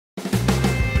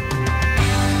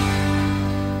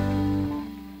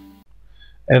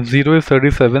F0 is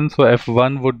 37, so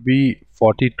F1 would be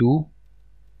 42,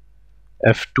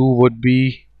 F2 would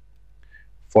be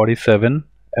 47,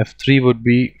 F3 would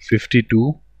be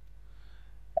 52,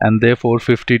 and therefore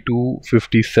 52,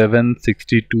 57,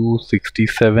 62,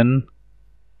 67.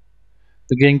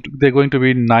 Again, they're going to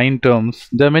be 9 terms.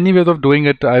 There are many ways of doing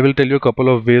it. I will tell you a couple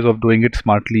of ways of doing it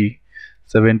smartly.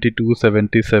 72,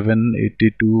 77,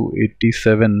 82,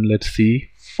 87. Let's see.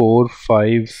 4,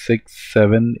 5, 6,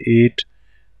 7, 8,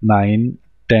 9,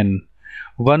 10.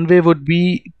 One way would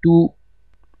be to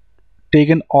take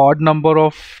an odd number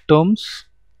of terms.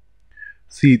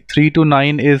 See, 3 to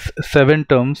 9 is 7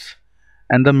 terms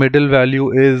and the middle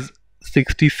value is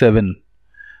 67.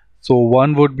 So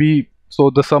one would be, so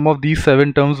the sum of these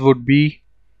 7 terms would be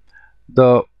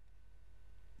the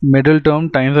middle term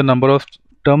times the number of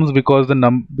terms, because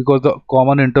the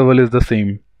common interval is the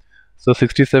same. So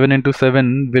 67 into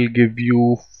 7 will give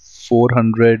you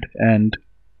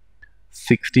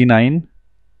 469,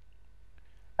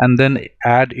 and then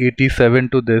add 87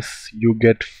 to this, you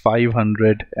get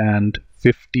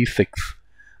 556.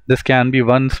 This can be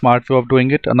one smart way of doing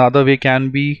it. Another way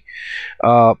can be,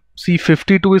 see,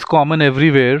 52 is common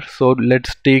everywhere, so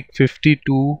let's take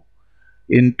 52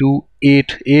 into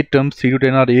 8 terms. 3 to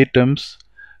 10 are 8 terms.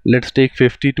 Let's take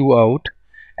 52 out,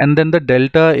 and then the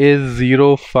delta is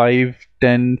 0, 5,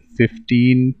 10,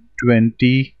 15,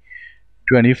 20,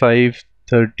 25,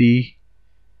 30,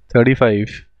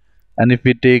 35. And if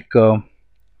we take 5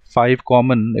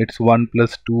 common, it's 1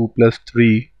 plus 2 plus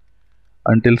 3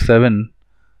 until 7.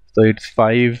 So it's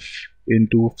 5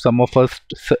 into, sum of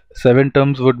first 7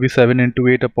 terms would be 7 into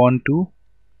 8 upon 2.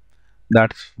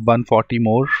 That's 140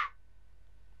 more.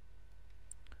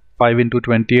 5 into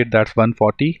 28, that's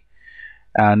 140.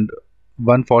 And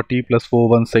 140 plus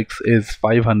 416 is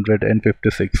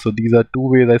 556. So these are two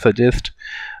ways I suggest.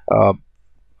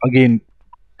 Again,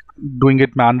 doing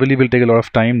it manually will take a lot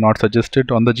of time, not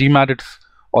suggested. On the GMAT, it's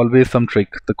always some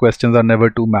trick. The questions are never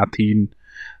too mathy,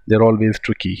 they're always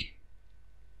tricky.